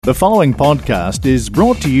The following podcast is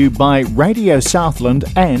brought to you by Radio Southland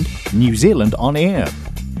and New Zealand On Air.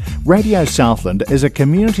 Radio Southland is a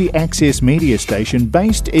community access media station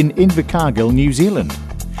based in Invercargill, New Zealand.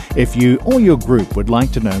 If you or your group would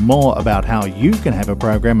like to know more about how you can have a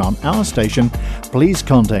program on our station, please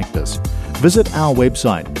contact us. Visit our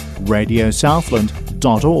website,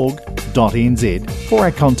 radiosouthland.org.nz, for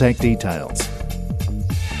our contact details.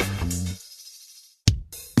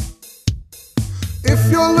 If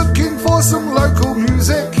you're looking for some local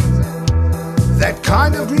music, that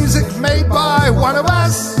kind of music made by one of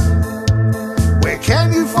us, where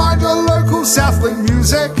can you find your local Southland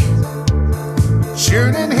music?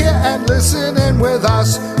 Tune in here and listen in with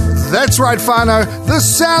us. That's right, whānau, the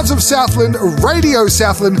sounds of Southland, Radio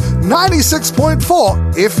Southland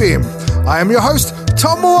 96.4 FM. I am your host,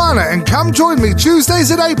 Tom Moana, and come join me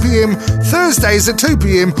Tuesdays at 8 p.m, Thursdays at 2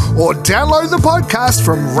 p.m, or download the podcast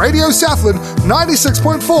from Radio Southland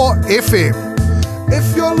 96.4 FM.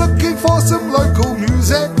 If you're looking for some local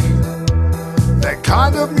music, that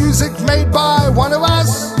kind of music made by one of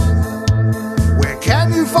us, where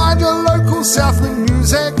can you find your local Southland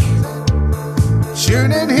music?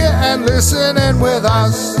 Tune in here and listen in with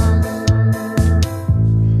us.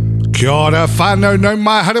 Kia ora whānau, nau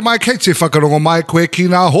mai haere mai kei te whakarongo mai koe ki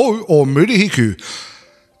ngā hou o Murihiku.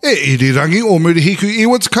 E irirangi o Murihiku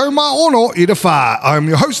iwa te kaumā ono i te whā. I'm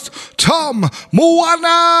your host, Tom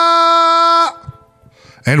Moana!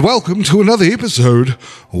 And welcome to another episode.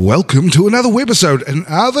 Welcome to another webisode,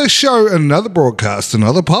 another show, another broadcast,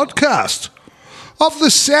 another podcast of the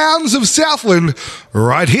sounds of Southland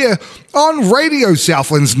right here on Radio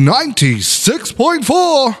Southland's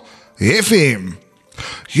 96.4 FM.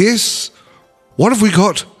 Yes, what have we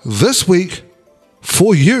got this week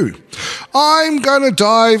for you? I'm going to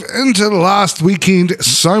dive into last weekend.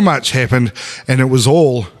 So much happened, and it was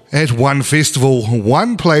all at one festival,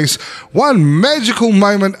 one place, one magical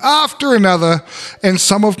moment after another, and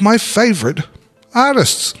some of my favourite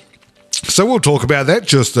artists. So we'll talk about that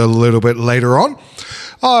just a little bit later on.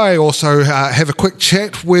 I also have a quick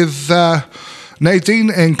chat with Nadine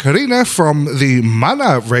and Karina from the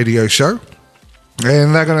Mana radio show,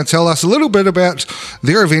 and they're going to tell us a little bit about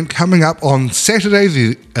their event coming up on Saturday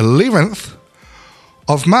the 11th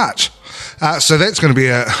of March. So that's going to be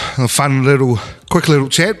a fun quick little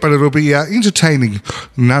chat, but it'll be entertaining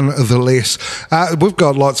nonetheless. We've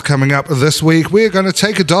got lots coming up this week. We're going to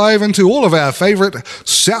take a dive into all of our favourite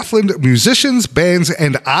Southland musicians, bands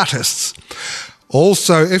and artists.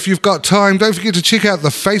 Also, if you've got time, don't forget to check out the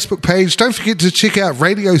Facebook page. Don't forget to check out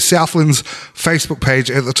Radio Southland's Facebook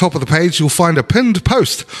page. At the top of the page, you'll find a pinned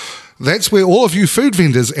post. That's where all of you food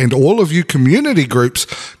vendors and all of you community groups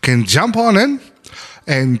can jump on in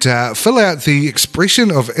and fill out the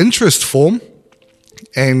expression of interest form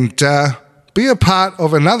and be a part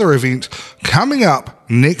of another event coming up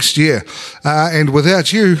next year. And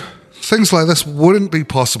without you, things like this wouldn't be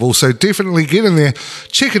possible. So definitely get in there,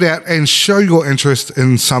 check it out, and show your interest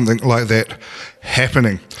in something like that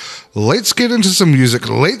happening. Let's get into some music.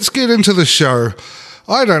 Let's get into the show.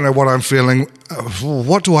 I don't know what I'm feeling.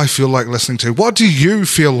 What do I feel like listening to? What do you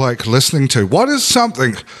feel like listening to? What is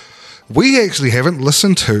something we actually haven't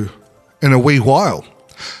listened to in a wee while?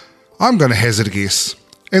 I'm going to hazard a guess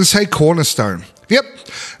and say Cornerstone. Yep,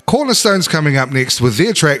 Cornerstone's coming up next with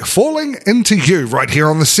their track Falling Into You right here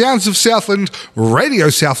on the Sounds of Southland, Radio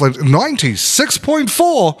Southland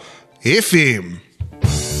 96.4 FM.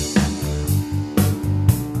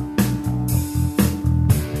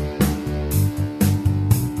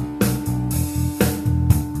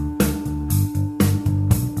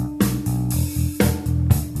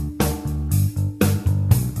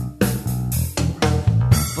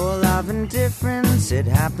 Indifference, it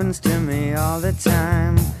happens to me all the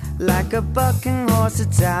time. Like a bucking horse,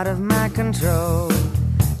 it's out of my control.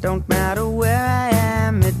 Don't matter where I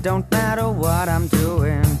am, it don't matter what I'm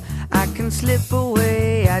doing. I can slip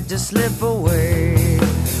away, I just slip away.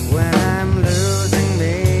 When I'm losing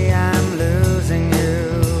me, I'm losing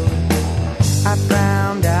you. I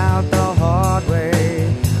found out the hard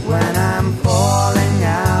way. When I'm falling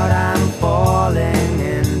out, I'm falling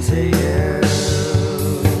into you.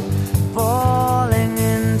 Falling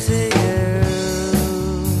into you,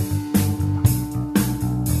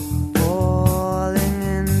 falling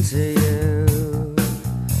into you,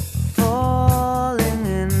 falling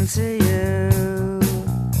into you,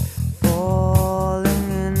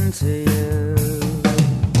 falling into you.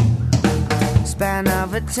 Span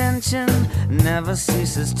of attention never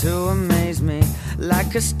ceases to amaze me.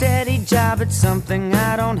 Like a steady job, it's something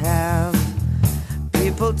I don't have.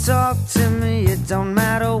 People talk to me, it don't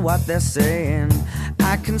matter what they're saying. I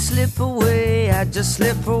I can slip away, I just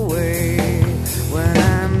slip away. When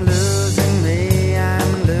I'm losing me,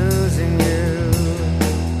 I'm losing you.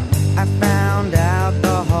 I found out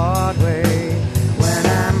the hard way. When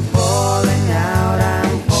I'm falling out,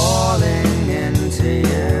 I'm falling into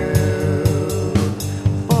you.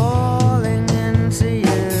 Falling into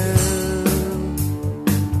you.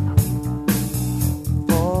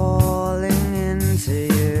 Falling into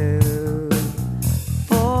you.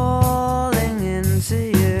 Falling into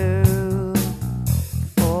you.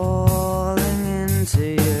 Falling into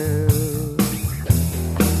you.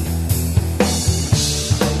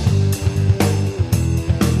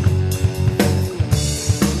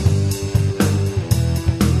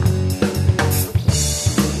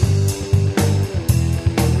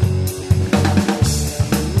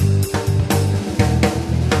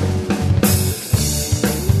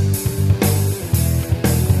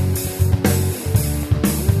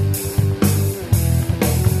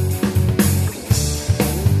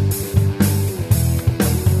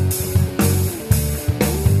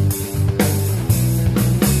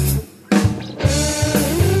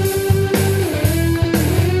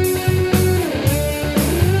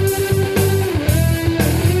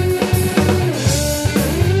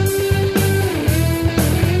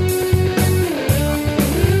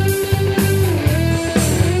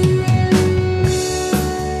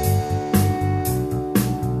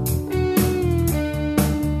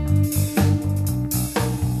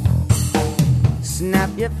 Snap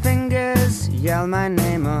your fingers, yell my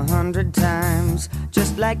name 100 times.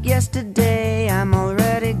 Just like yesterday, I'm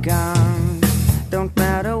already gone. Don't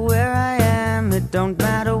matter where I am, it don't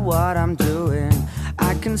matter what I'm doing.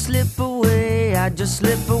 I can slip away, I just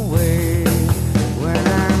slip away. When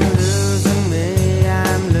I'm losing me,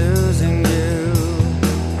 I'm losing you.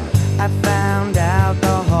 I found out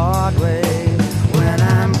the hard way. When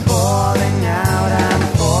I'm falling out, I'm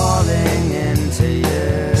falling into you.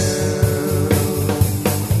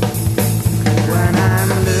 When I'm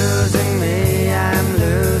losing me, I'm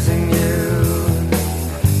losing you.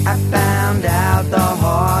 I found out the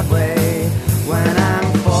hard way. When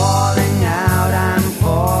I'm falling out, I'm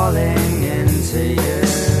falling into you.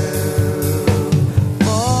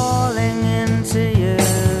 Falling into you.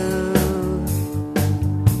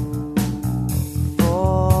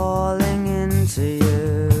 Falling into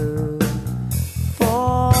you.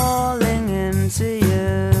 Falling into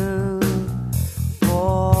you.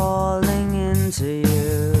 Falling into you.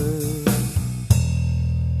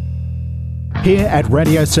 Here at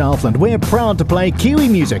Radio Southland, we're proud to play Kiwi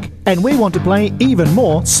music, and we want to play even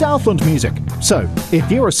more Southland music. So,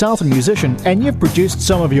 if you're a Southland musician and you've produced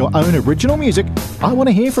some of your own original music, I want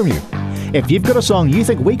to hear from you. If you've got a song you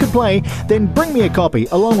think we could play, then bring me a copy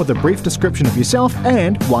along with a brief description of yourself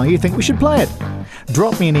and why you think we should play it.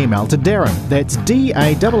 Drop me an email to Darren, that's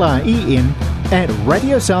DARREN, at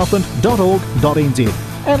radiosouthland.org.nz,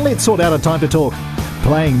 and let's sort out a time to talk.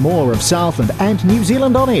 Playing more of Southland and New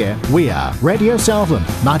Zealand on air, we are Radio Southland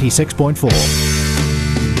 96.4.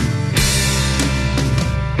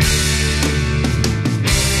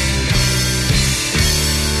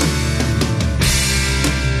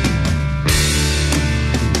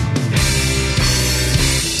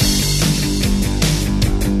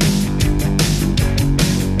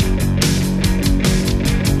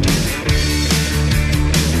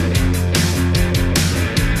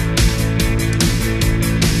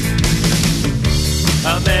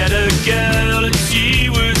 I met a girl and she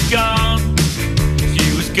was gone.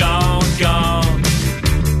 She was gone, gone.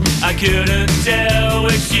 I couldn't tell where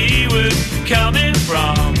she was coming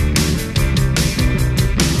from.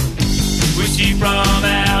 Was she from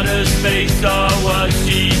outer space or was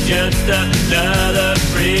she just another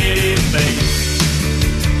pretty face?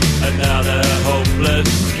 Another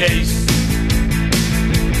hopeless case.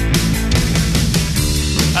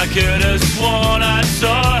 I could have sworn I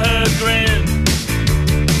saw her grin.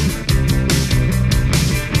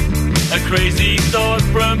 A crazy thought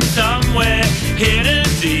from somewhere hidden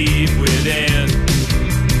deep within.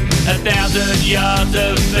 1,000 yards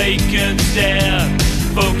of vacant stare,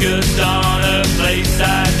 focused on a place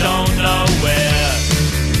I don't know where.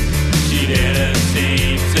 She didn't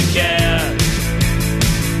seem to care.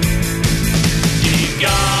 She's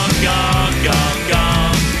gone, gone, gone,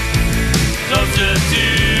 gone, closer to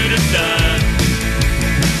the sun,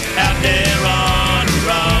 out there on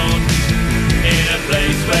her own, in a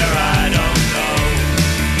place where I don't know.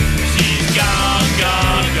 She's gone,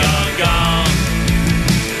 gone, gone, gone,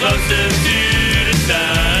 closer to the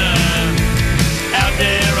sun, out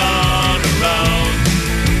there on her own,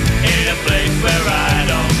 in a place where I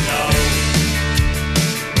don't know.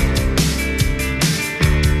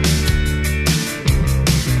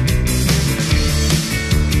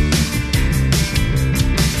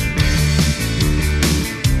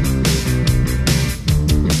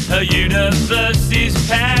 universe is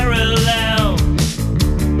parallel.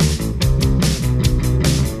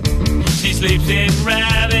 She sleeps in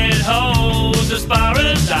rabbit holes as far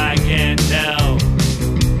as I can tell.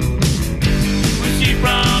 Was she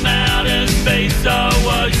from outer space or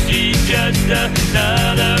was she just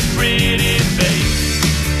another pretty face?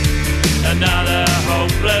 Another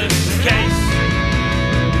hopeless case.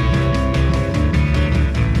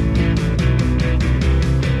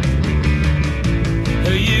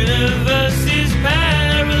 The universe is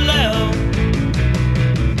parallel.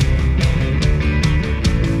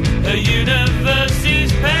 The universe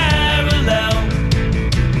is parallel.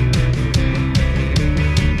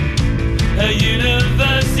 The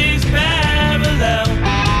universe is parallel.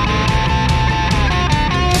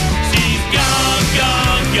 She's gone,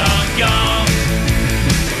 gone, gone, gone,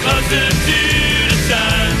 closer to the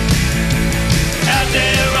sun, out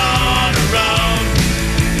there on her own,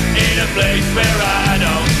 in a place where I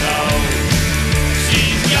don't know.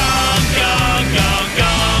 She's gone, gone, gone,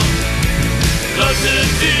 gone, closer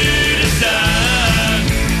to the sun,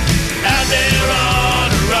 out there on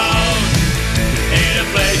her own, in a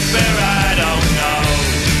place where I don't know.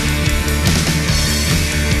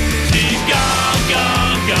 She's gone,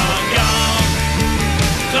 gone, gone, gone,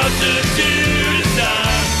 closer to the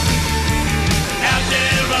sun, out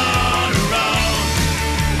there on her own,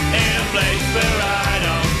 in a place where I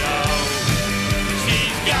don't know.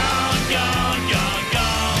 She's gone, gone, gone,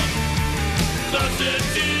 gone, closer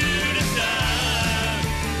to the sun,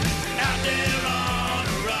 out there on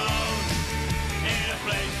her own, in a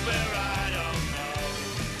place where I don't know.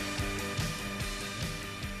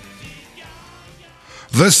 She's gone, gone.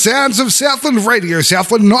 The Sounds of Southland Radio,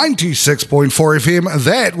 Southland 96.4 FM.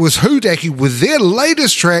 That was Hudaki with their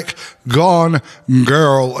latest track, Gone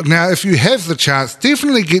Girl. Now, if you have the chance,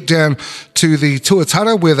 definitely get down to the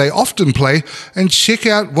Tuatara where they often play and check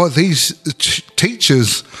out what these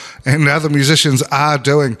teachers and other musicians are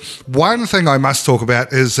doing. One thing I must talk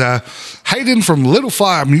about is Hayden from Little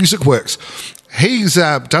Fire Music Works. He's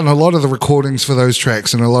done a lot of the recordings for those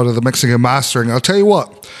tracks and a lot of the mixing and mastering. I'll tell you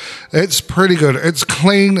what, it's pretty good. It's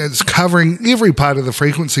clean. It's covering every part of the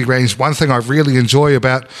frequency range. One thing I really enjoy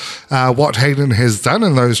about what Hayden has done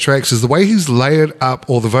in those tracks is the way he's layered up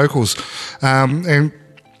all the vocals. And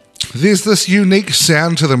there's this unique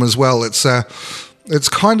sound to them as well. It's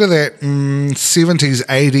kind of that 70s,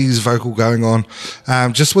 80s vocal going on,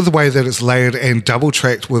 just with the way that it's layered and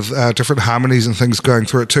double-tracked with different harmonies and things going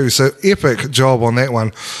through it too. So epic job on that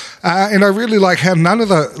one. And I really like how none of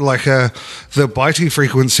the bitey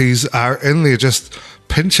frequencies are in there, just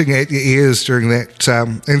pinching at your ears during that.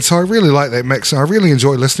 And so I really like that mix, and I really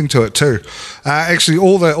enjoy listening to it too. Actually,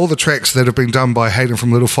 all the tracks that have been done by Hayden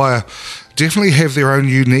from Little Fire definitely have their own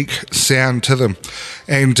unique sound to them,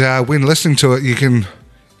 and when listening to it,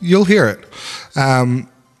 you'll hear it.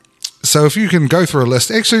 So if you can go through a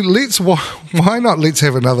list, actually, why not? Let's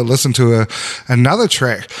have another listen to another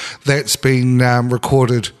track that's been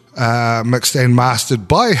recorded, mixed and mastered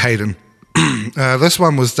by Hayden. This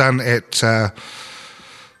one was done at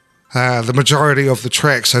the majority of the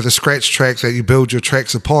tracks, so the scratch track that you build your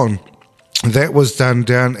tracks upon. That was done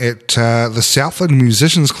down at the Southland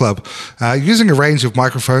Musicians Club, using a range of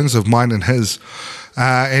microphones of mine and his.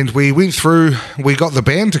 And we went through, we got the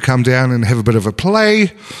band to come down and have a bit of a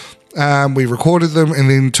play. We recorded them and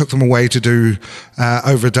then took them away to do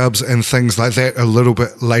overdubs and things like that a little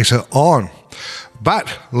bit later on.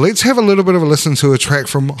 But let's have a little bit of a listen to a track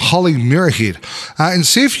from Holly Muirhead and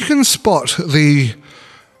see if you can spot the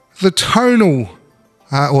tonal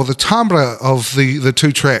or the timbre of the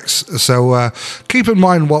two tracks. So keep in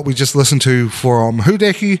mind what we just listened to from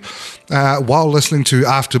Hudaki while listening to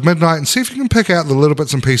After Midnight, and see if you can pick out the little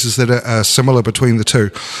bits and pieces that are similar between the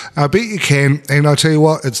two. I bet you can, and I'll tell you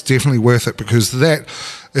what, it's definitely worth it, because that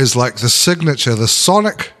is like the signature, the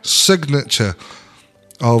sonic signature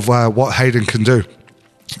of what Hayden can do.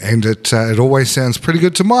 And it always sounds pretty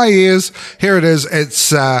good to my ears. Here it is.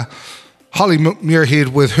 It's Holly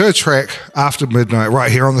Muirhead with her track After Midnight, right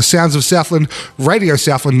here on the Sounds of Southland, Radio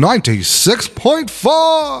Southland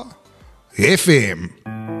 96.4 FM.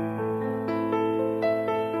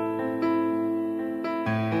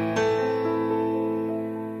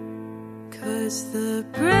 'Cause the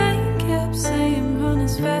brain kept saying run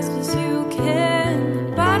as fast as you can.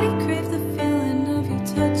 The body craved the feeling of you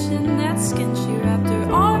touching that skin. She wrapped her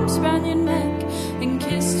arms around your neck and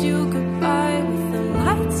kissed you goodbye with the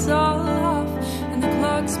lights all off and the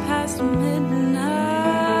clock's past midnight.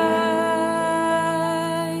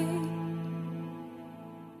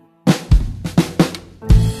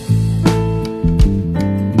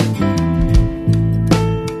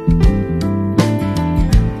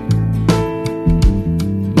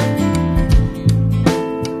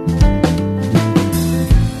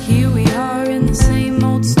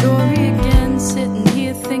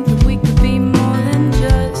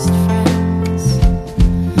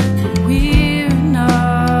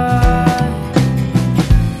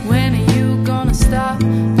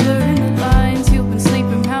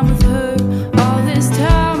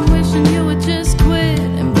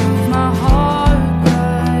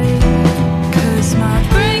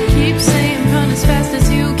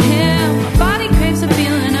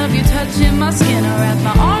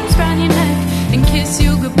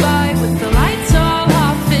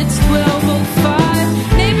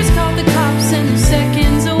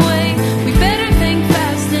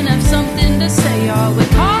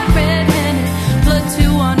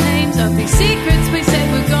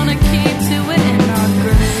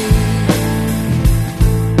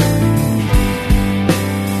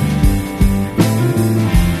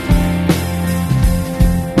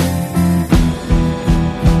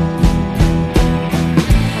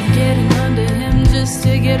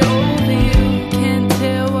 over you. Can't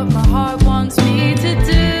tell what my heart wants me to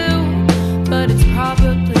do, but it's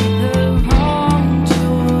probably the wrong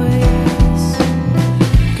choice.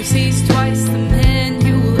 'Cause he's twice the man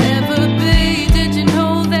you will ever be. Did you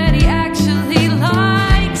know that he actually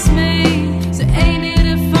likes me? So ain't it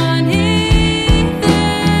a funny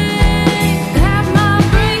thing? That my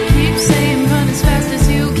brain keeps saying run as fast as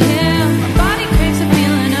you can. My body craves the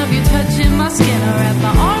feeling of you touching my skin. I wrap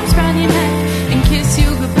my arms around your neck and kiss you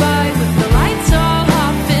goodbye with the lights all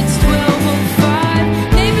off. It's 12:05.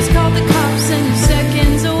 Neighbors called the cops and you're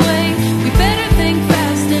seconds away. We better think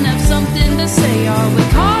fast and have something to say. Are we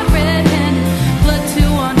caught red-handed? Blood to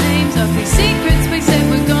our names. Ugly secrets we said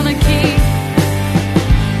we're gonna keep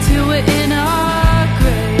to it in our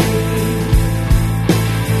grave.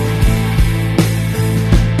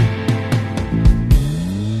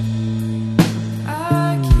 I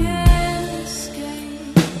can't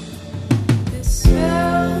escape this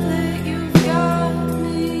spell that you've got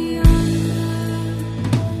me under.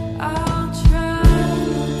 I'll try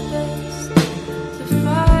my best to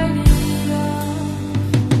fight it off.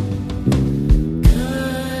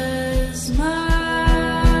 'Cause my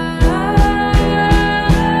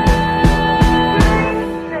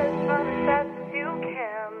says run as fast as you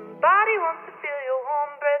can. Body wants to feel your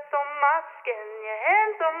warm breath on my skin. Your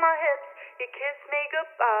hands on my hips, you kiss me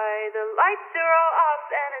goodbye. The lights are all off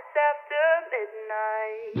and it's after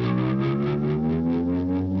midnight.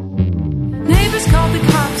 Neighbors called the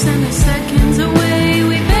cops and they're seconds away.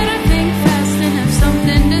 We better think fast and have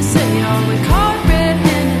something to say. Are we caught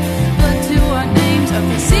red-handed? Blood to our names. Of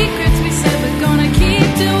the secrets we said we're gonna keep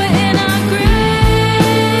to it in our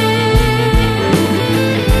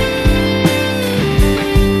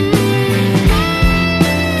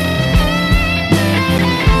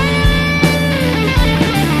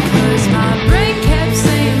Cause my brain kept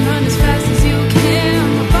saying run as fast as you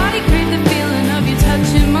can. My body craved the feeling of you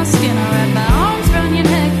touching my skin. I wrapped my arms around your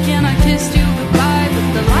neck and I kissed you goodbye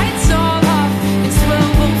with the lights all off. It's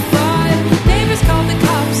 12:05. Neighbors called the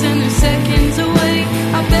cops and they're seconds away.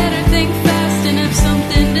 I better think fast and have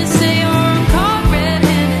something to say, or I'm caught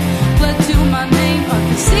red-handed. Blood to my name. Of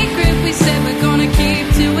the secret we said we're gonna keep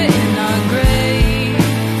to it in our grave.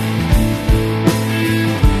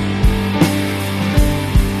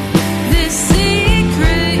 This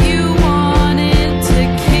secret you wanted to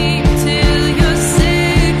keep till you're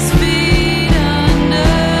 6 feet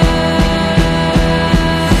under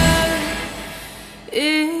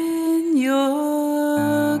in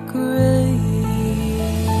your grave.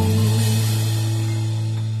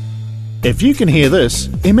 If you can hear this,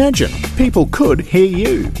 imagine people could hear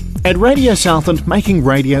you. At Radio Southland, making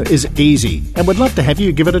radio is easy, and we'd love to have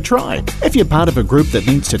you give it a try. If you're part of a group that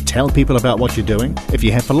needs to tell people about what you're doing, if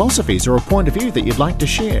you have philosophies or a point of view that you'd like to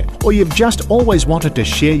share, or you've just always wanted to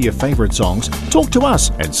share your favourite songs, talk to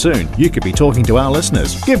us, and soon you could be talking to our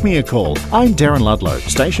listeners. Give me a call. I'm Darren Ludlow,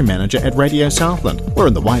 Station Manager at Radio Southland. We're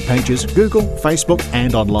in the white pages, Google, Facebook,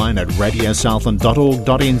 and online at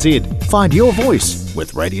radiosouthland.org.nz. Find your voice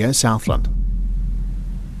with Radio Southland.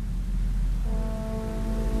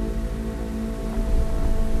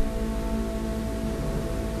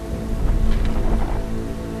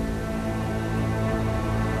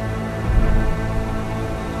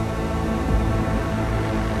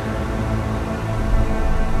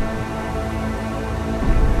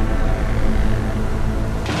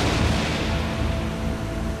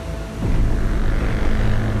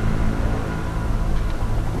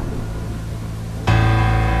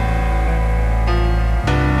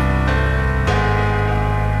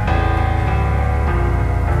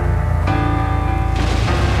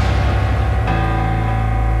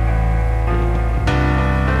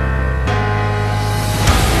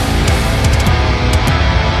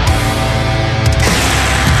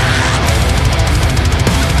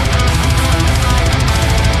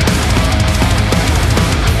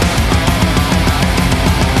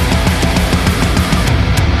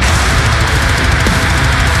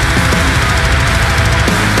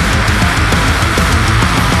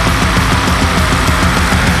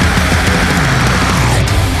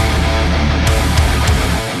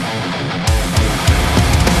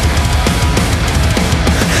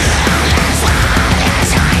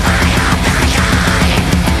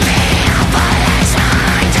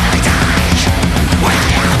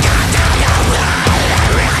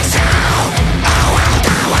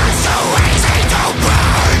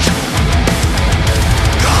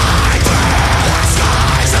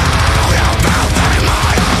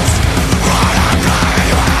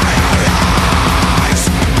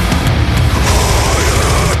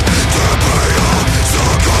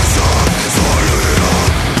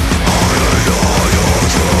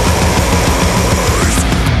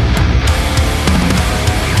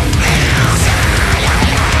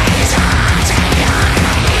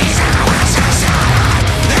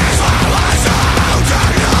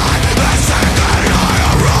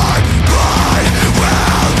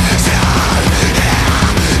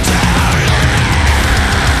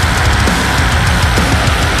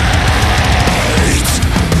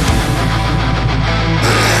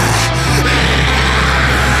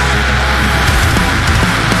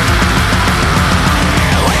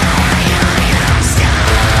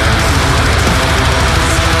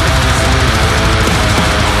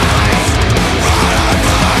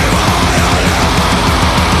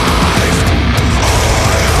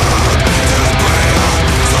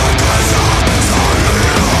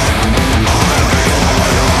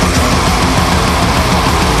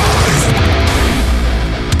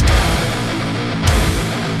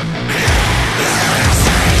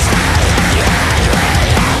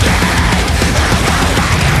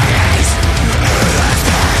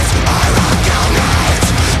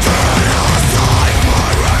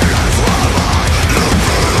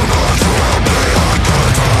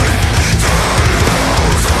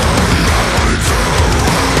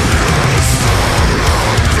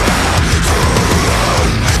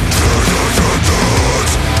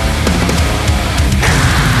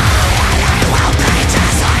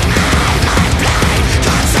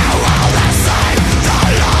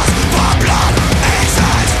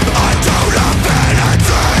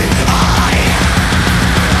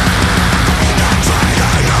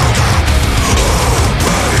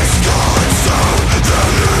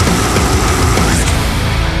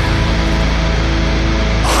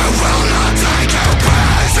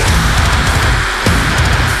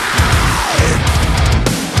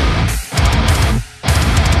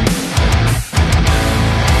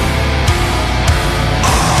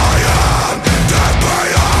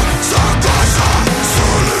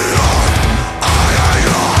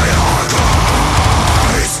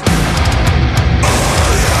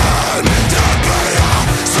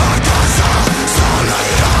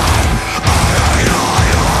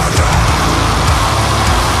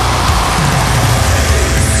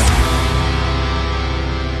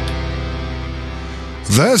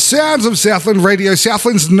 The sounds of Southland Radio,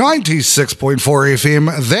 Southland's 96.4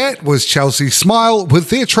 FM. That was Chelsea Smile with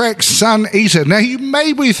their track Sun Eater. Now, you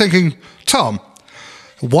may be thinking, Tom,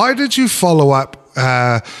 why did you follow up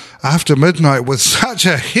After Midnight with such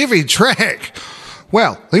a heavy track?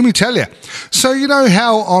 Well, let me tell you. So you know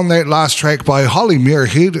how on that last track by Holly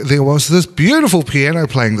Muirhead, there was this beautiful piano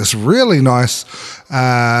playing, this really nice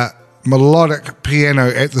melodic piano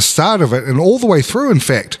at the start of it and all the way through, in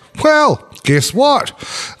fact. Well, guess what?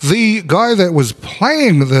 The guy that was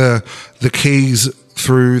playing the keys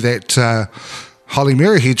through that Holly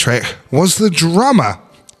Muirhead track was the drummer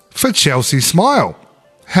for Chelsea Smile.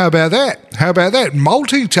 How about that? How about that?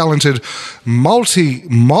 Multi-talented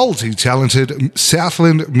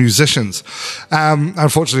Southland musicians.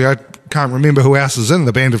 Unfortunately, I can't remember who else is in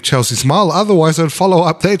the band of Chelsea Smile. Otherwise, I'd follow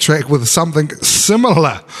up that track with something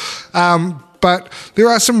similar. But there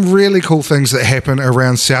are some really cool things that happen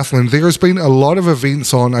around Southland. There has been a lot of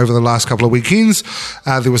events on over the last couple of weekends.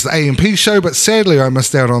 There was the AMP show, but sadly I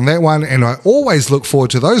missed out on that one, and I always look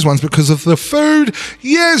forward to those ones because of the food.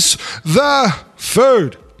 Yes, the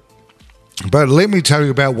food. But let me tell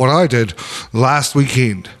you about what I did last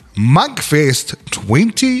weekend. Monkfest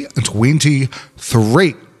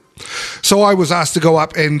 2023. So I was asked to go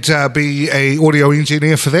up and be a audio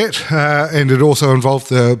engineer for that, and it also involved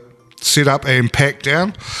the set up and pack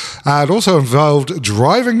down. It also involved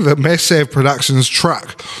driving the Massav Productions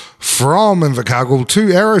truck from Invercargill to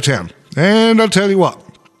Arrowtown. And I'll tell you what,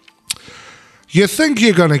 you think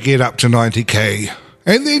you're going to get up to 90k,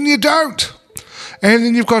 and then you don't. And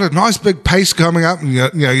then you've got a nice big pace coming up, and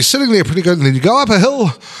you're sitting there pretty good, and then you go up a hill,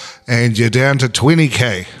 and you're down to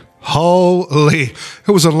 20k. Holy, it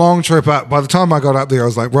was a long trip up. By the time I got up there, I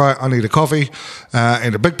was like, right, I need a coffee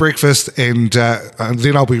and a big breakfast, and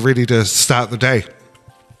then I'll be ready to start the day.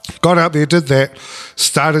 Got up there, did that,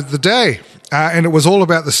 started the day. And it was all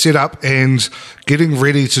about the setup and getting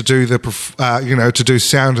ready to do to do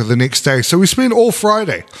sound of the next day. So we spent all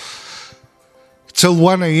Friday till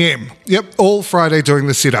 1 a.m. Yep, all Friday doing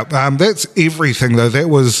the setup. That's everything, though. That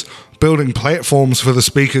was building platforms for the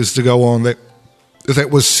speakers to go on. That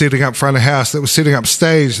was setting up front of house. That was setting up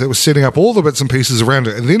stage. That was setting up all the bits and pieces around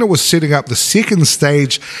it. And then it was setting up the second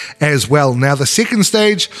stage as well. Now, the second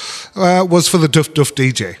stage was for the Doof Doof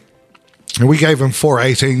DJ. And we gave him 4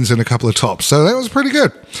 18s and a couple of tops. So that was pretty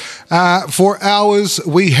good. For hours,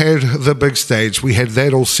 we had the big stage. We had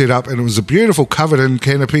that all set up, and it was a beautiful covered-in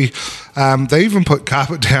canopy. They even put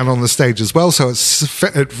carpet down on the stage as well, so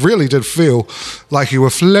it really did feel like you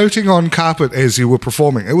were floating on carpet as you were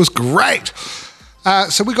performing. It was great.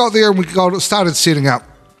 So we got there and we started setting up.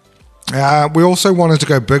 We also wanted to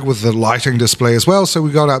go big with the lighting display as well, so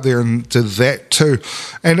we got up there and did that too,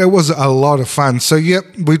 and it was a lot of fun. So yep,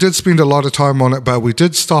 we did spend a lot of time on it, but we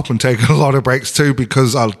did stop and take a lot of breaks too,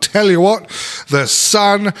 because I'll tell you what, the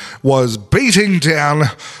sun was beating down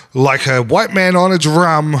like a white man on a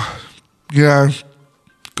drum,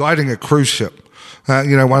 guiding a cruise ship.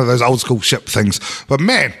 One of those old school ship things. But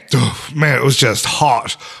man, it was just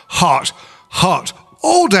hot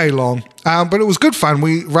all day long, but it was good fun.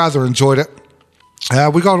 We rather enjoyed it.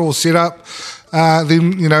 We got all set up.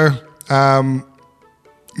 Then,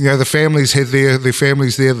 the families had their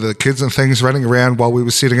families there, the kids and things running around while we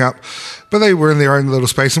were setting up, but they were in their own little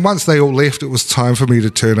space. And once they all left, it was time for me to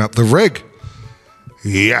turn up the rig.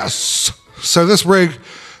 Yes. So this rig,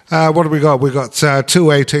 what do we got? We got 2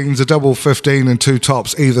 18s, a double 15, and 2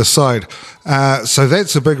 tops either side. So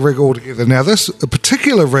that's a big rig altogether. Now, this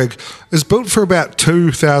particular rig is built for about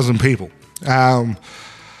 2,000 people. Then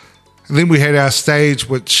we had our stage,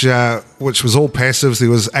 which was all passives. There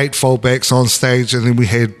was 8 foldbacks on stage, and then we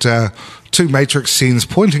had 2 matrix scenes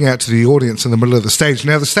pointing out to the audience in the middle of the stage.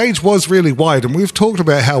 Now, the stage was really wide, and we've talked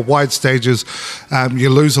about how wide stages, you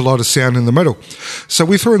lose a lot of sound in the middle. So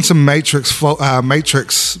we threw in some matrix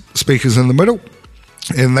speakers in the middle,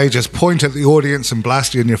 and they just point at the audience and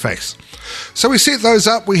blast you in your face. So we set those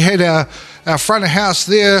up. We had our front of house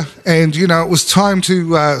there, and, it was time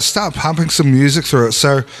to start pumping some music through it.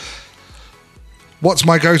 So what's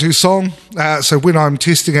my go-to song? So when I'm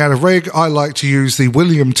testing out a rig, I like to use the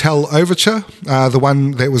William Tell Overture, the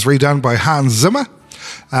one that was redone by Hans Zimmer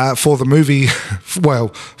for the movie,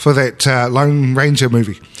 for that Lone Ranger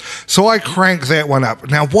movie. So I crank that one up.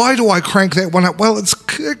 Now, why do I crank that one up? Well, it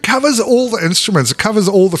covers all the instruments. It covers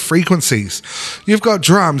all the frequencies. You've got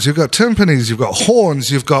drums, you've got timpanis, you've got horns,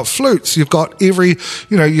 you've got flutes, you've got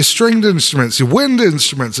your stringed instruments, your wind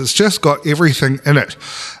instruments. It's just got everything in it.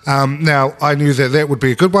 Now, I knew that would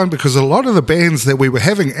be a good one because a lot of the bands that we were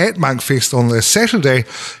having at Monkfest on the Saturday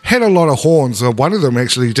had a lot of horns. One of them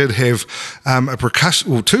actually did have a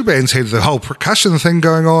percussion, two bands had the whole percussion thing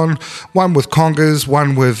going on, one with congas,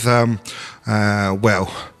 one with,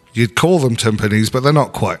 well, you'd call them timpanis, but they're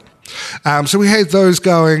not quite. So we had those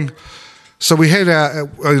going. So we had,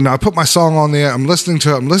 I put my song on there, I'm listening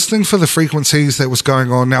to it, I'm listening for the frequencies that was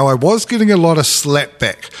going on. Now, I was getting a lot of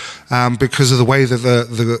slapback because of the way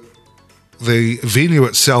that the venue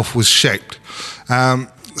itself was shaped.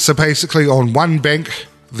 So basically on one bank,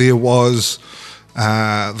 there was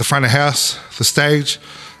the front of house, the stage,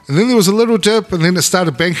 and then there was a little dip, and then it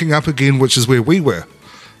started banking up again, which is where we were.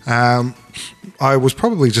 I was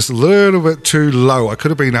probably just a little bit too low. I could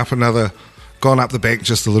have been gone up the bank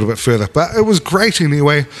just a little bit further, but it was great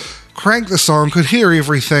anyway. Cranked the song, could hear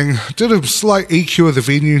everything, did a slight EQ of the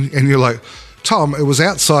venue, and you're like, Tom, it was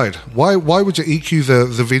outside. Why would you EQ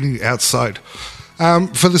the venue outside?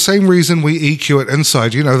 For the same reason we EQ it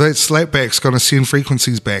inside. You know, that slapback's going to send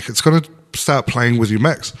frequencies back. It's going to start playing with your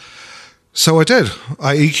mix. So I did.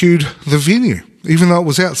 I EQ'd the venue, even though it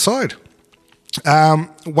was outside.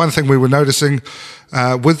 One thing we were noticing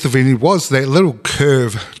with the venue was that little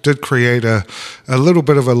curve did create a little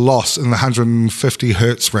bit of a loss in the 150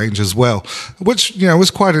 hertz range as well, which, you know,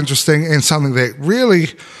 was quite interesting and something that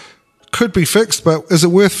really could be fixed, but is it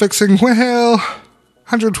worth fixing? Well,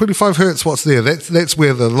 125 hertz, what's there? That's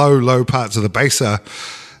where the low parts of the bass are.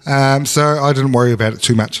 So I didn't worry about it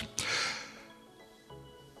too much.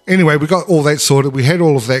 Anyway, we got all that sorted. We had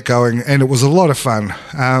all of that going, and it was a lot of fun.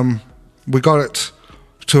 We got it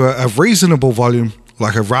to a reasonable volume,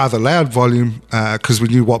 like a rather loud volume, because we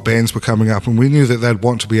knew what bands were coming up, and we knew that they'd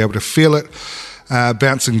want to be able to feel it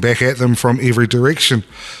bouncing back at them from every direction.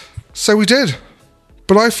 So we did.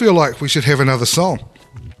 But I feel like we should have another song.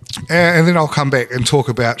 And then I'll come back and talk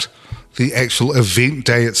about the actual event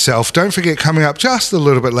day itself. Don't forget, coming up just a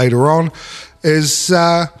little bit later on is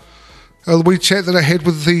a wee chat that I had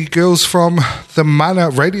with the girls from the Mana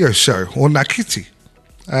radio show, or Nakiti.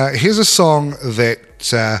 Here's a song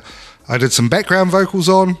that I did some background vocals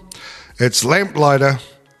on. It's Lamplighter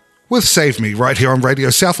with Save Me, right here on Radio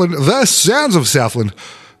Southland, the sounds of Southland,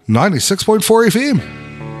 96.4 FM.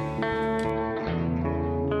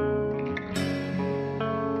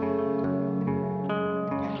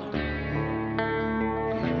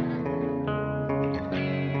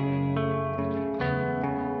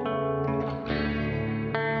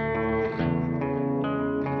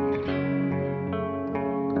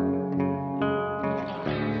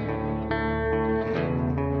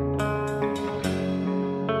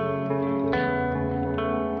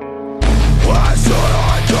 What should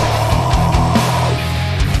I do?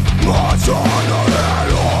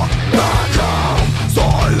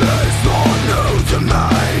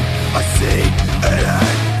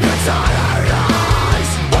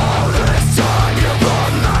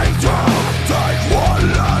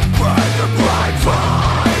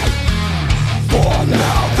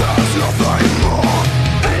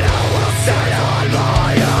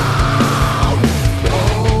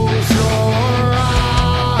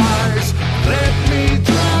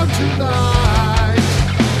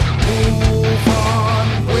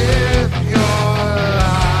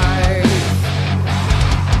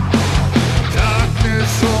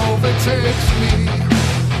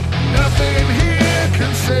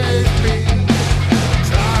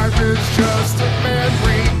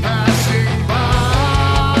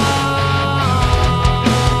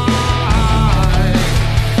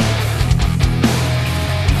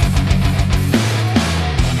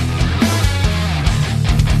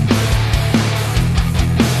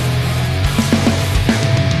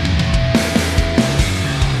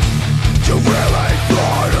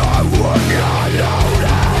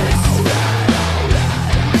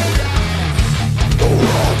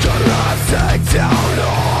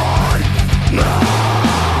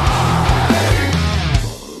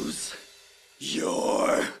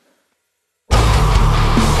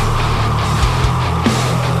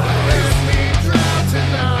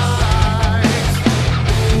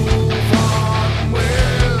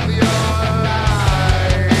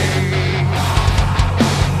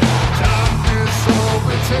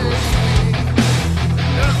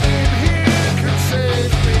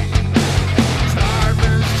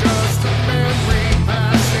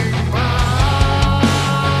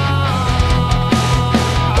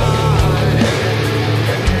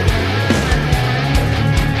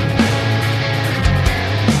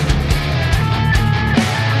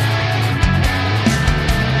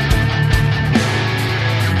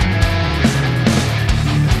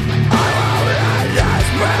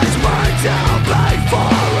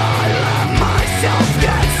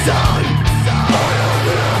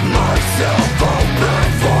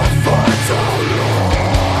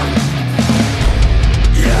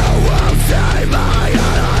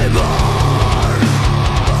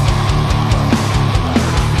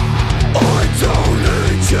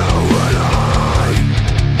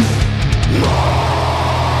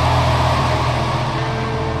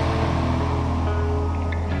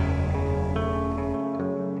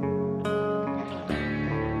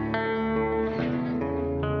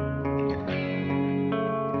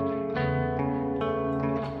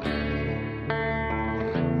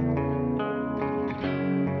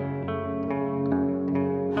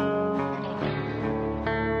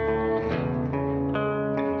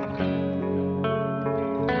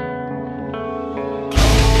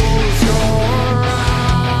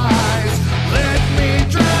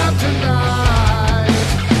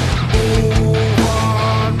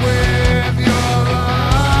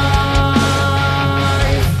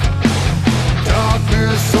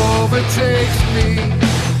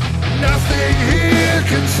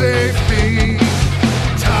 can save me.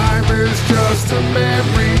 Time is just a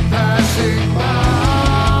memory passing by.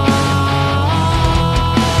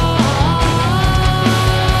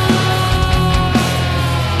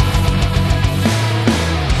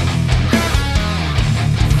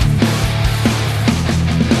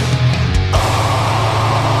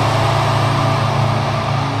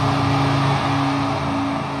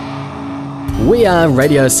 We are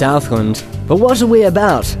Radio Southland, but what are we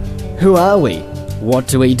about? Who are we? What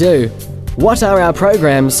do we do? What are our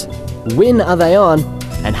programs? When are they on?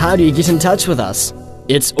 And how do you get in touch with us?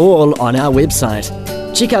 It's all on our website.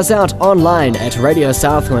 Check us out online at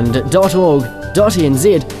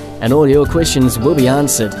radiosouthland.org.nz and all your questions will be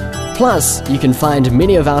answered. Plus, you can find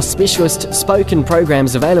many of our specialist spoken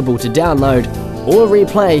programs available to download or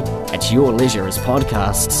replay at your leisure as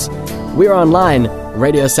podcasts. We're online,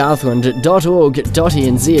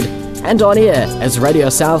 radiosouthland.org.nz, and on air as Radio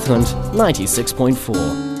Southland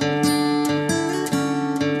 96.4.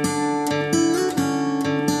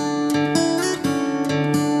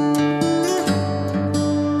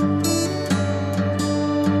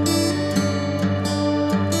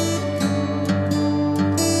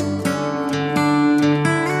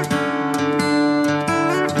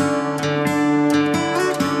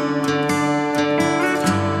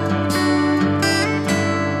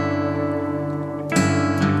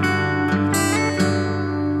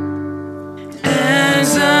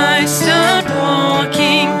 As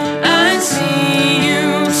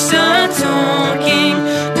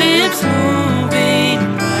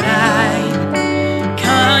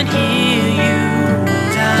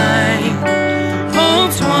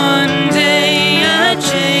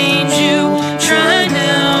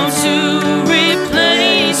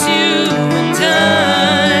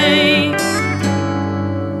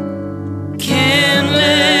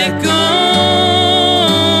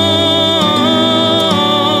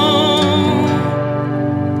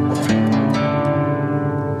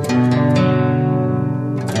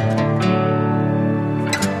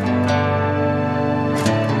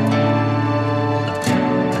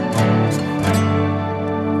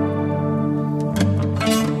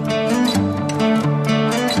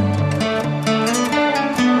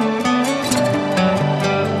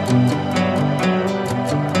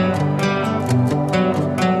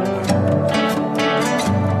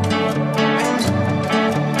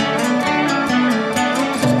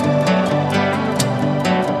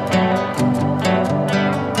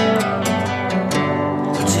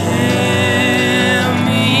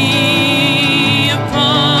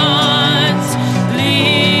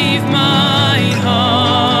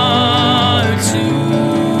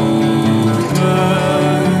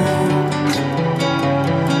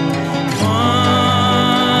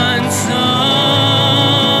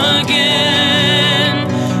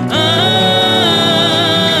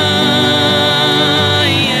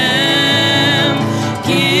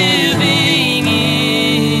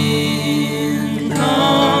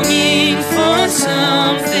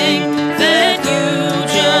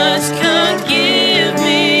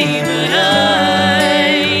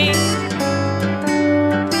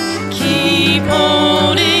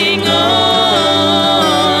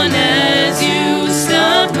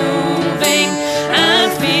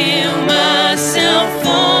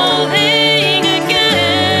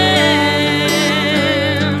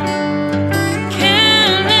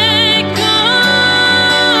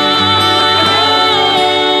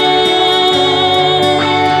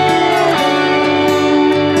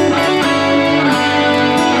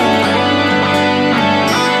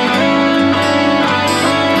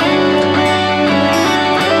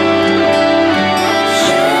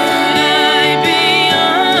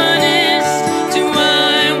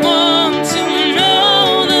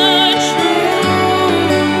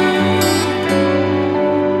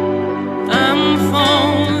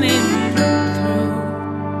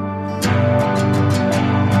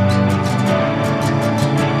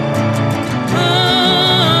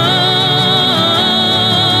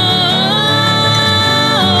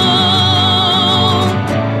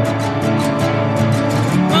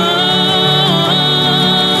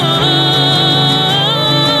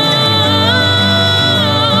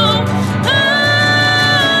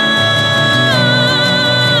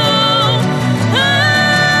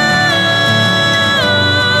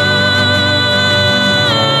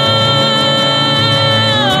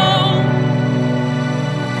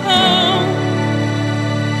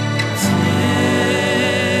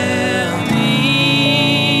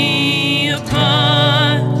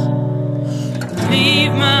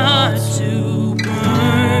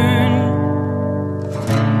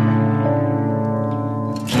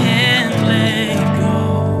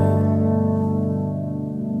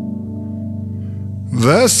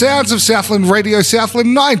The sounds of Southland, Radio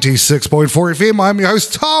Southland 96.4 FM. I'm your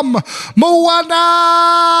host, Tom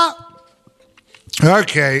Moana.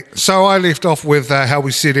 Okay, so I left off with how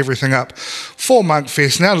we set everything up for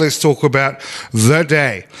Monkfest. Now let's talk about the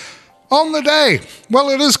day. On the day, well,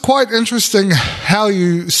 it is quite interesting how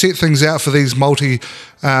you set things out for these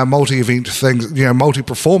multi-event things,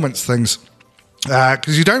 multi-performance things,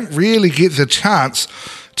 because you don't really get the chance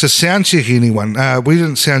to sound check anyone. We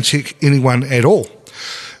didn't sound check anyone at all.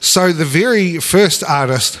 So the very first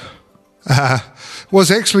artist was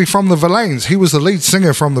actually from the Verlaines. He was the lead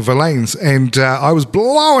singer from the Verlaines, and I was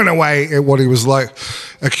blown away at what he was like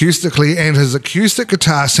acoustically, and his acoustic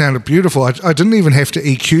guitar sounded beautiful. I didn't even have to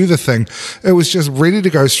EQ the thing. It was just ready to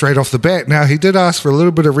go straight off the bat. Now, he did ask for a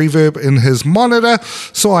little bit of reverb in his monitor,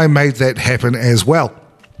 so I made that happen as well.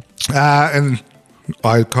 And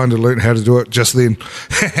I kind of learned how to do it just then.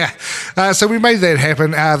 So we made that happen.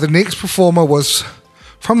 The next performer was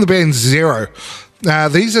from the band Zero.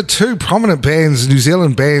 These are two prominent bands, New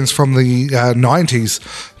Zealand bands from the 90s.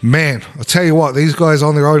 Man, I'll tell you what, these guys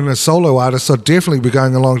on their own as solo artists, I'd definitely be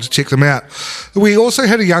going along to check them out. We also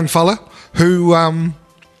had a young fella who,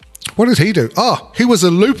 what did he do? Oh, he was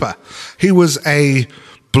a looper. He was a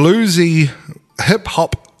bluesy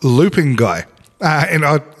hip-hop looping guy. And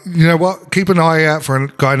you know what? Keep an eye out for a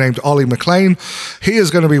guy named Ollie McLean. He is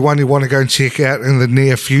going to be one you want to go and check out in the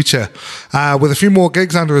near future. With a few more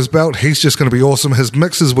gigs under his belt, he's just going to be awesome. His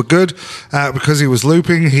mixes were good because he was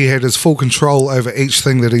looping. He had his full control over each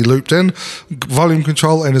thing that he looped in, volume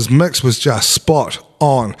control, and his mix was just spot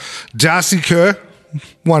on. Darcy Kerr,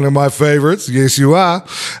 one of my favorites, yes you are,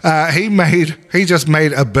 he just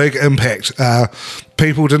made a big impact.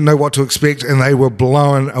 People didn't know what to expect and they were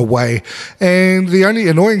blown away. And the only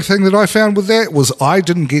annoying thing that I found with that was I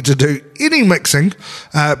didn't get to do any mixing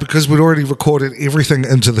because we'd already recorded everything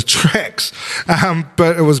into the tracks.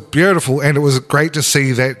 But it was beautiful, and it was great to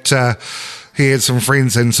see that he had some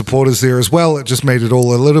friends and supporters there as well. It just made it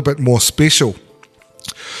all a little bit more special.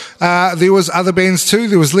 There was other bands too.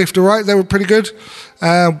 There was Left to Right, they were pretty good.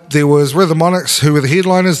 There was Rhythmonics, who were the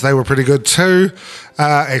headliners, they were pretty good too.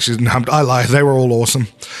 Actually, I lie, they were all awesome.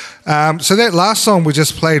 So that last song we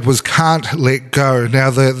just played was Can't Let Go. Now,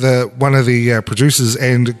 the one of the producers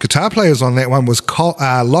and guitar players on that one was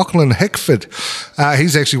Lachlan Hickford.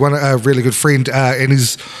 He's actually a really good friend, and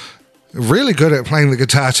he's really good at playing the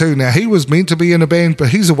guitar too. Now, he was meant to be in a band, but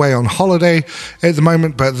he's away on holiday at the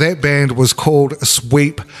moment, but that band was called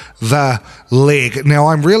Sweep the Leg. Now,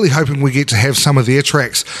 I'm really hoping we get to have some of their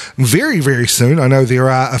tracks very, very soon. I know there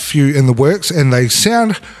are a few in the works, and they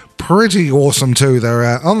sound pretty awesome too. They're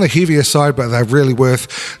on the heavier side, but they're really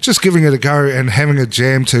worth just giving it a go and having a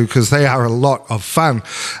jam to, because they are a lot of fun.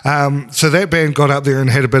 So that band got up there and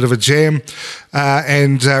had a bit of a jam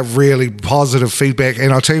and really positive feedback.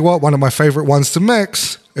 And I'll tell you what, one of my favorite ones to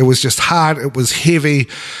mix, it was just hard, it was heavy,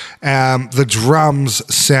 the drums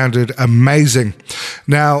sounded amazing.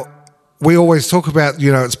 Now, we always talk about,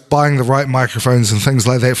 it's buying the right microphones and things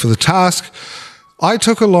like that for the task. I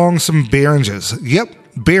took along some Behringers. Yep,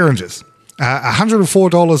 Behringers.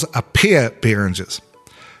 $104 a pair Behringers.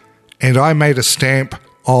 And I made a stamp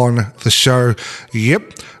on the show.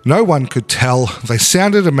 Yep, no one could tell. They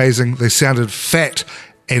sounded amazing. They sounded fat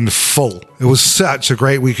and full. It was such a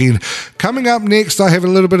great weekend. Coming up next, I have a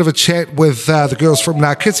little bit of a chat with the girls from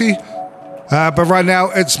Ngā but right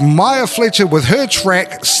now, it's Maya Fletcher with her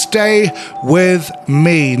track, Stay With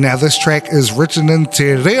Me. Now, this track is written in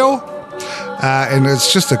Te Reo, and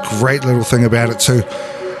it's just a great little thing about it too.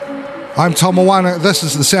 I'm Tom Moana. This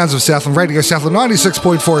is the Sounds of Southland, Radio Southland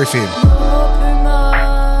 96.4 FM.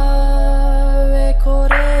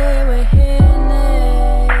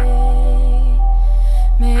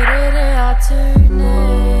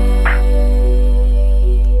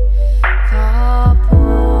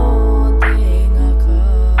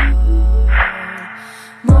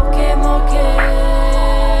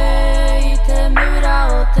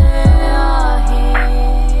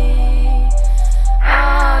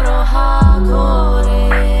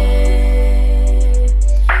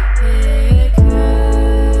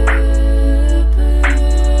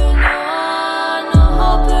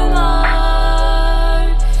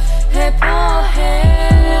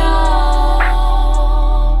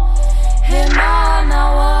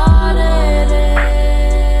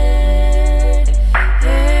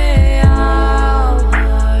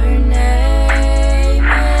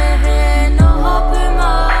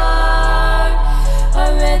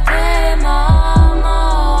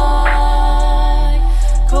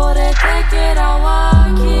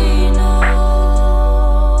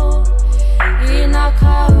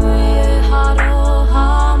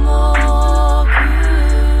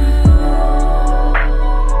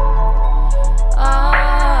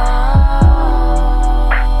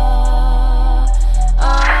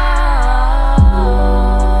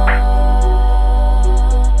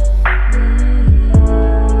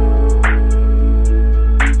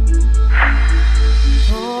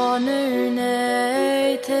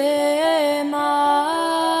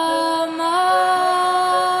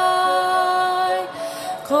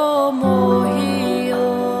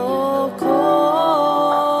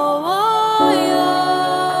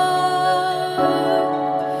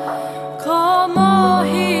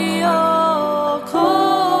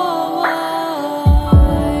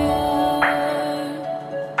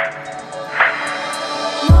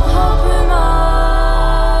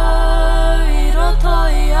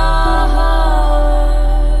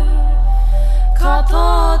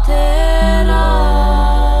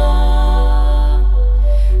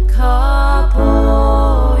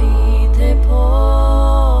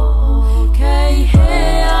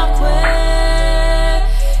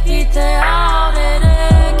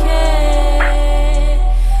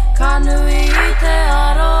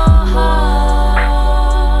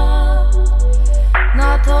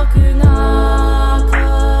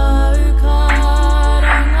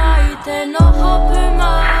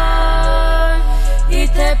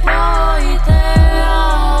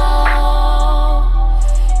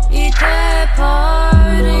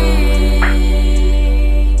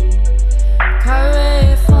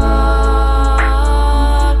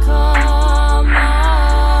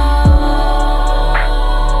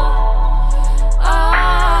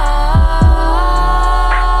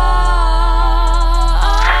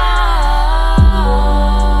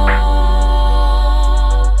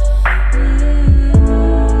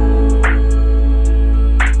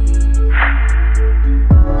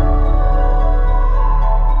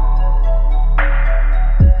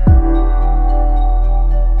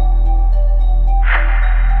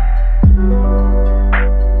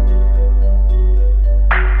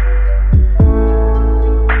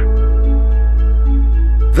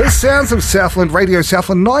 Sounds of Southland, Radio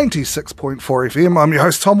Southland 96.4 FM. I'm your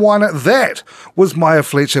host, Tom Weiner. That was Maya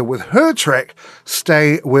Fletcher with her track,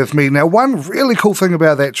 Stay With Me. Now, one really cool thing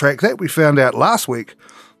about that track that we found out last week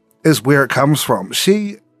is where it comes from.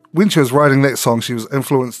 When she was writing that song, she was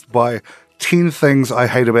influenced by 10 Things I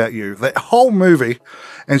Hate About You, that whole movie,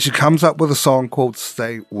 and she comes up with a song called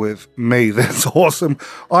Stay With Me. That's awesome.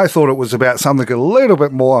 I thought it was about something a little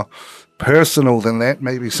bit more personal than that,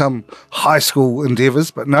 maybe some high school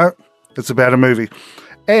endeavors, but no, it's about a movie.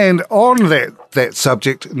 And on that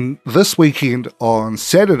subject, this weekend on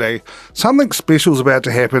Saturday, something special is about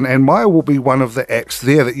to happen, and Maya will be one of the acts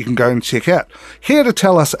there that you can go and check out. Here to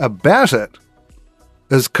tell us about it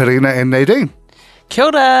is Karina and Nadine. Kia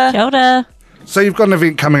ora. Kia ora. So you've got an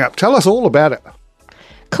event coming up. Tell us all about it.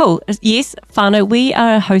 Cool. Yes, whānau, we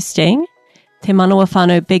are hosting Te Manawa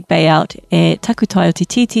Whānau Big Bay Out at Takutai o Te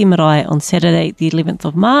Titi Marae on Saturday, the 11th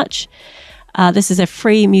of March. This is a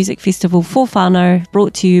free music festival for whānau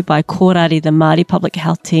brought to you by Kōrari, the Māori Public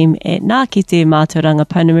Health Team at Ngākete Mātauranga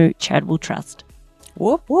Pounamu Charitable Trust.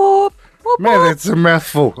 Whoop, whoop. Man, that's a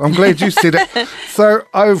mouthful. I'm glad you said it. So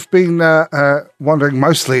I've been wondering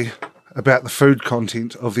mostly about the food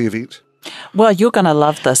content of the event. Well, you're going to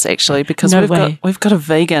love this actually because No we've way. got a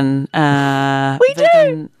vegan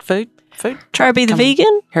food truck Herbie the coming.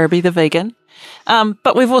 vegan? Herbie the vegan.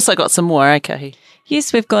 But we've also got some more, okay?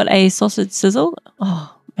 Yes, we've got a sausage sizzle.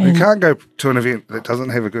 Oh, You man. can't go to an event that doesn't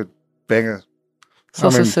have a good banger.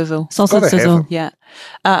 Sausage sizzle. Sausage gotta have sizzle. them. Yeah.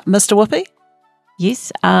 Mr. Whoopi,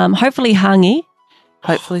 Yes. Hopefully hangi.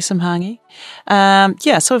 hopefully some hangi.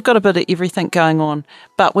 Yeah, so we've got a bit of everything going on,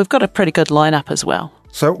 but we've got a pretty good lineup as well.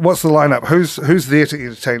 So what's the lineup? Who's there to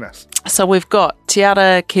entertain us? So we've got Te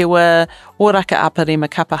Ara Kewa Oraka Aparima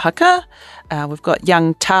Kapahaka. We've got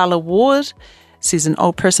young Tala Ward. She's an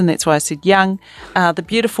old person, that's why I said young. The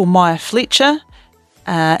beautiful Maya Fletcher.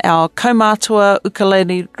 Our Kaumātua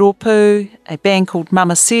Ukulele Ropu, a band called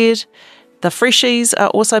Mama Said. The Freshies are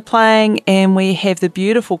also playing, and we have the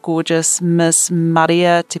beautiful, gorgeous Miss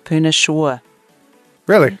Maria Te Puna Shore.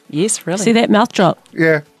 Really? Yes, really. See that mouth drop?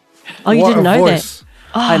 Yeah. Oh, you What didn't a know voice. that?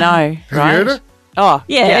 I know, Have right? you heard it? Oh,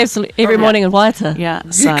 Yeah, absolutely. Every morning in Waiata. Yeah,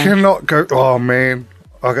 You so cannot go, oh man,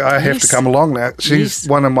 I have Yes. to come along now. She's Yes.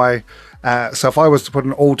 one of my, so if I was to put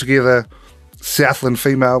an all-together Southland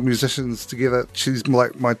female musicians together, she's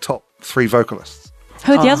like my top 3 vocalists.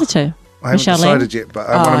 Who are the other two? I haven't Michelle decided yet, but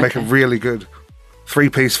I Oh, want to make okay. a really good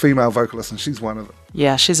 3-piece female vocalist, and she's one of them.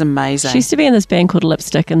 yeah, she's amazing. She used to be in this band called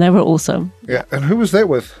Lipstick, and they were awesome. Yeah, and who was that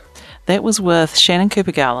with? That was with Shannon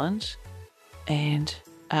Cooper Garland, and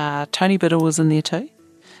Tony Biddle was in there too.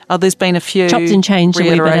 Oh, there's been a few Chopped and changed a wee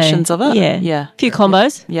bit, eh? reiterations of it. Yeah. yeah, A few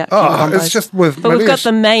combos. yeah. a few Oh, combos. it's just with But we've Malia. got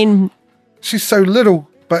the main. She's so little,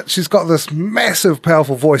 but she's got this massive,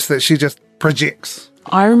 powerful voice that she just projects.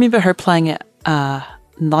 I remember her playing at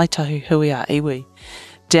Naitahu Huia Iwi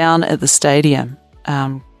down at the stadium.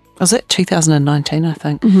 Was it 2019, I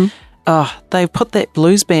think? Mm-hmm. Oh, they put that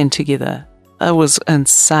blues band together. It was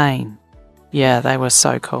insane. Yeah, they were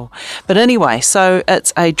so cool. But anyway, so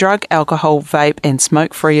it's a drug, alcohol, vape and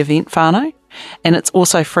smoke-free event, whānau, and it's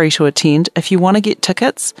also free to attend. If you want to get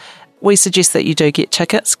tickets, we suggest that you do get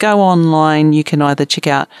tickets. Go online. You can either check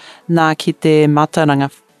out Ngā Kite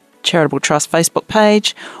Mātauranga Charitable Trust Facebook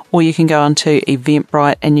page, or you can go onto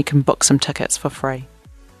Eventbrite and you can book some tickets for free.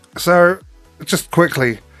 So, just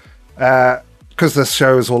quickly, because this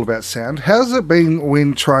show is all about sound, how's it been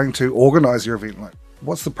when trying to organise your event? Like,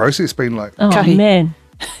 what's the process been like? Oh, Kahi. man.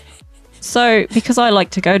 So, because I like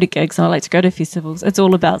to go to gigs and I like to go to festivals, it's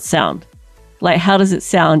all about sound. Like, how does it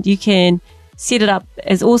sound? You can set it up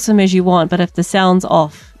as awesome as you want, but if the sound's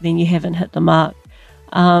off, then you haven't hit the mark.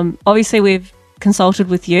 Obviously, we've consulted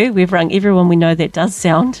with you. We've rung everyone we know that does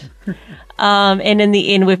sound. And in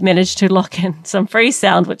the end, we've managed to lock in some free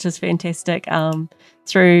sound, which is fantastic,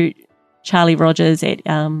 through Charlie Rogers.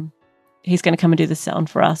 He's going to come and do the sound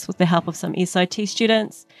for us with the help of some SIT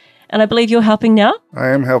students. And I believe you're helping now?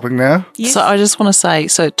 I am helping now. Yes. So I just want to say,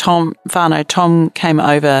 Tom came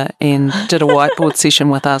over and did a whiteboard session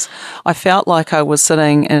with us. I felt like I was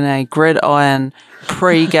sitting in a gridiron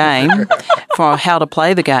pre-game for how to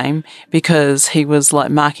play the game, because he was like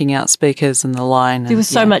marking out speakers in the line. There was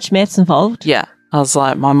so much maths involved. Yeah. I was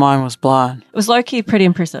like, my mind was blown. It was low-key pretty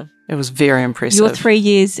impressive. It was very impressive. Your 3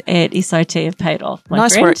 years at SIT have paid off, my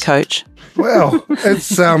nice friend. work, coach. Well,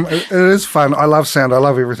 it is fun. I love sound. I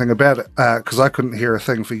love everything about it, because I couldn't hear a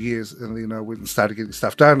thing for years, and then I went and started getting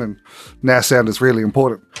stuff done, and now sound is really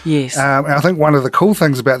important. Yes. And I think one of the cool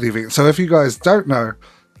things about the event, so if you guys don't know,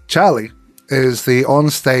 Charlie is the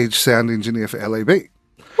on-stage sound engineer for LAB,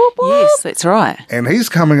 Yes, that's right. and he's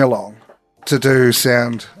coming along to do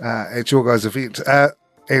sound at your guys' event,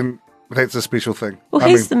 and that's a special thing. Well, I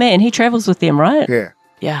he's the man. He travels with them, right? yeah,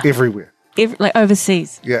 Yeah. everywhere. Like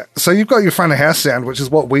overseas. Yeah, so you've got your front of house sound, which is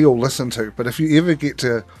what we all listen to. But if you ever get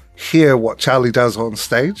to hear what Charlie does on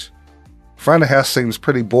stage, front of house seems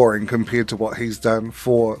pretty boring compared to what he's done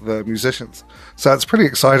for the musicians. So it's pretty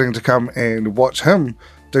exciting to come and watch him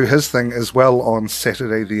do his thing as well on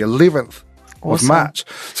Saturday the 11th of Awesome. March.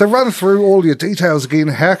 So run through all your details again.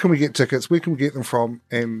 How can we get tickets? Where can we get them from?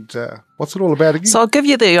 And what's it all about again? So I'll give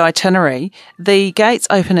you the itinerary. The gates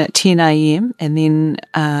open at 10 a.m. and then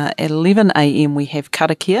at 11 a.m. we have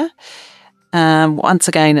karakia. Once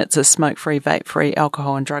again, it's a smoke-free, vape-free,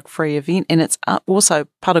 alcohol and drug-free event, and it's also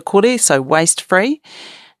parakore, so waste-free.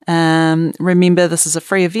 Remember, this is a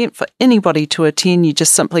free event for anybody to attend. You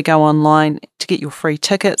just simply go online to get your free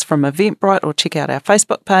tickets from Eventbrite or check out our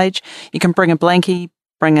Facebook page. You can bring a blankie,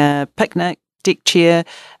 bring a picnic, deck chair,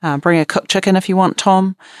 bring a cooked chicken if you want,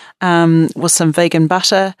 Tom, with some vegan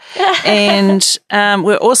butter. And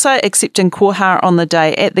we're also accepting koha on the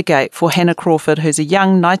day at the gate for Hannah Crawford, who's a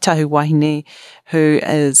young Ngaitahu wahine who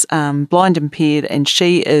is blind impaired, and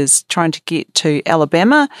she is trying to get to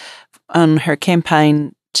Alabama on her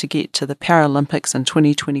campaign to get to the Paralympics in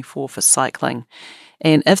 2024 for cycling.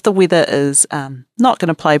 And if the weather is not going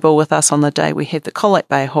to play ball with us on the day, we have the Colac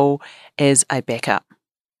Bay Hall as a backup.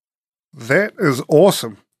 That is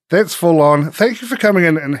awesome. That's full on. Thank you for coming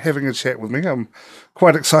in and having a chat with me. I'm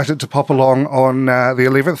quite excited to pop along on the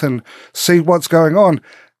 11th and see what's going on.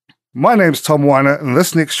 My name's Tom Weiner, and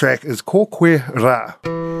this next track is Ko Koe Rā.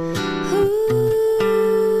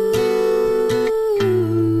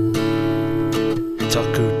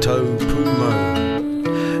 Taku tau pūmau,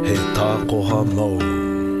 he tākoha mau.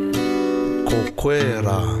 Ko koe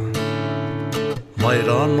rā, mai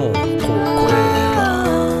rano ko koe rā.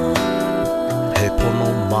 He pono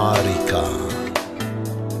marika,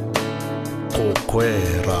 ko koe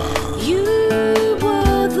rā. You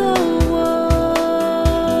were the one.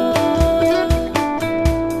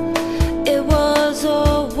 It was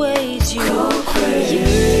always you.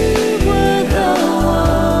 You were the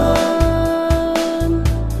one.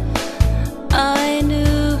 I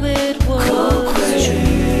knew it was true.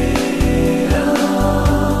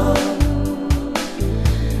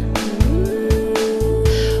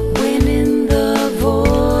 When in the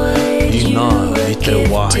void you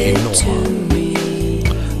gifted to me.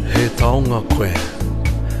 He taonga koe, I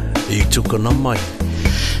tukana mai.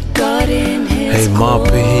 God in his Hei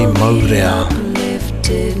māpihi maurea.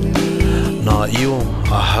 uplifted me. Nā io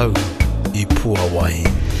a hau I Puawai.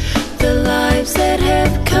 The lives that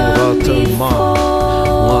have Ko come rātou mā,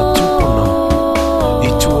 ngā tupuna, I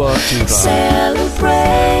tuātu rā.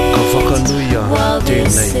 celebrate Ka whakanuia while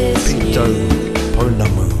this tēnei is pitau new.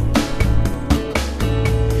 pounamu.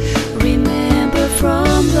 Remember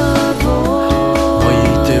from the Mai I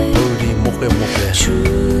te void, pauri moke moke,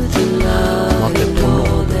 truth and love Ma te and pono,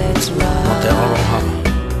 all that's ma te right. aroha,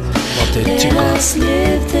 ma te Let tika, us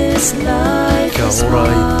live this life kia as ora I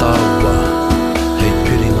tāua. one.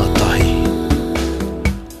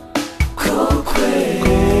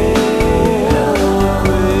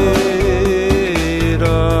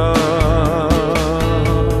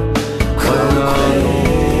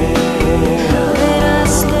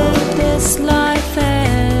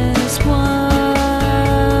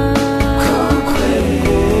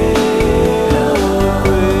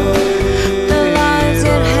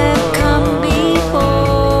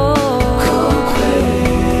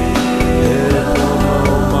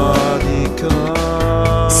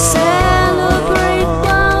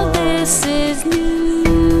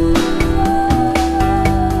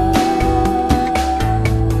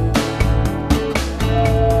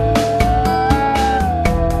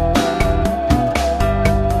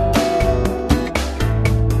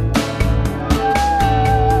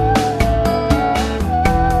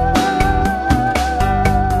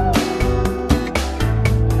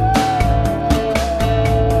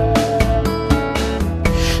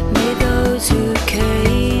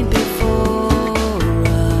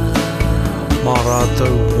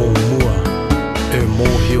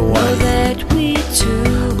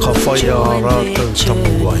 whaia a rātou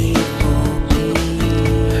tapu ai.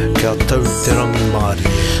 Kia tau te rangi Māori.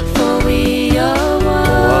 For we are Ko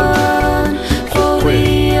one, for koe. we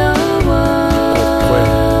are Ko koe,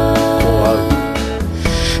 ko au. one.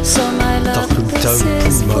 So my love, Taku tau this is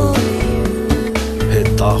pūmau. for you. He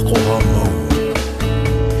tākoha mau.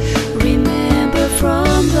 Remember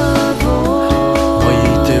from the Mai i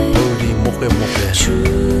te void, pauri moke moke.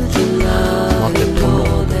 truth and love Ma te and pono.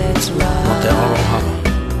 all that's Ma te right. aroha.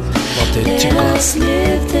 Ma te Let tika. us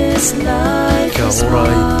live this life Kia as ora i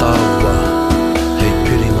tāua. one. Hei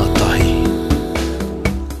piringa tahi.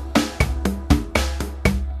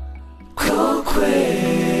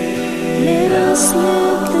 Let us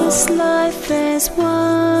live this life as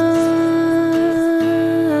one.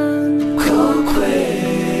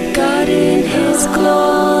 God in His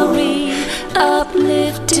glory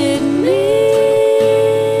uplifted me.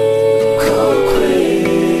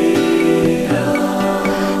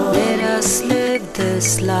 Let us live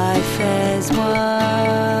this life as one.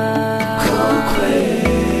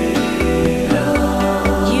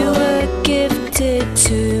 You were gifted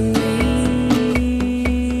to me.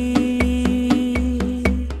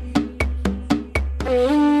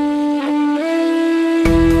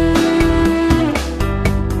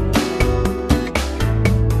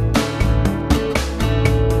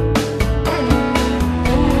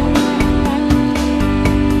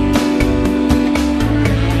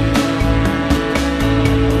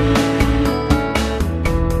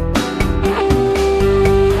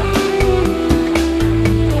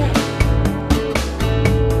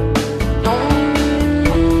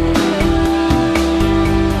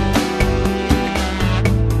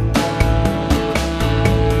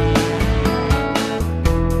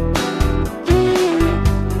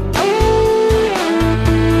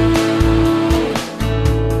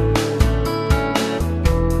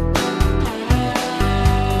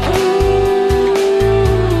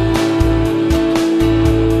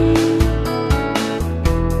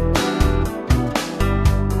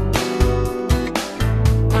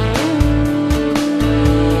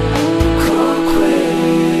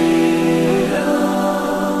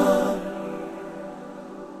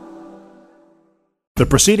 The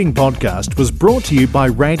preceding podcast was brought to you by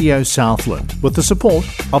Radio Southland with the support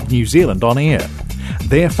of New Zealand On Air.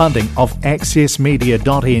 Their funding of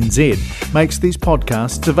accessmedia.nz makes these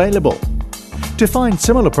podcasts available. To find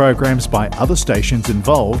similar programs by other stations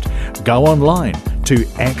involved, go online to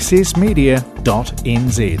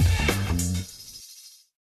accessmedia.nz.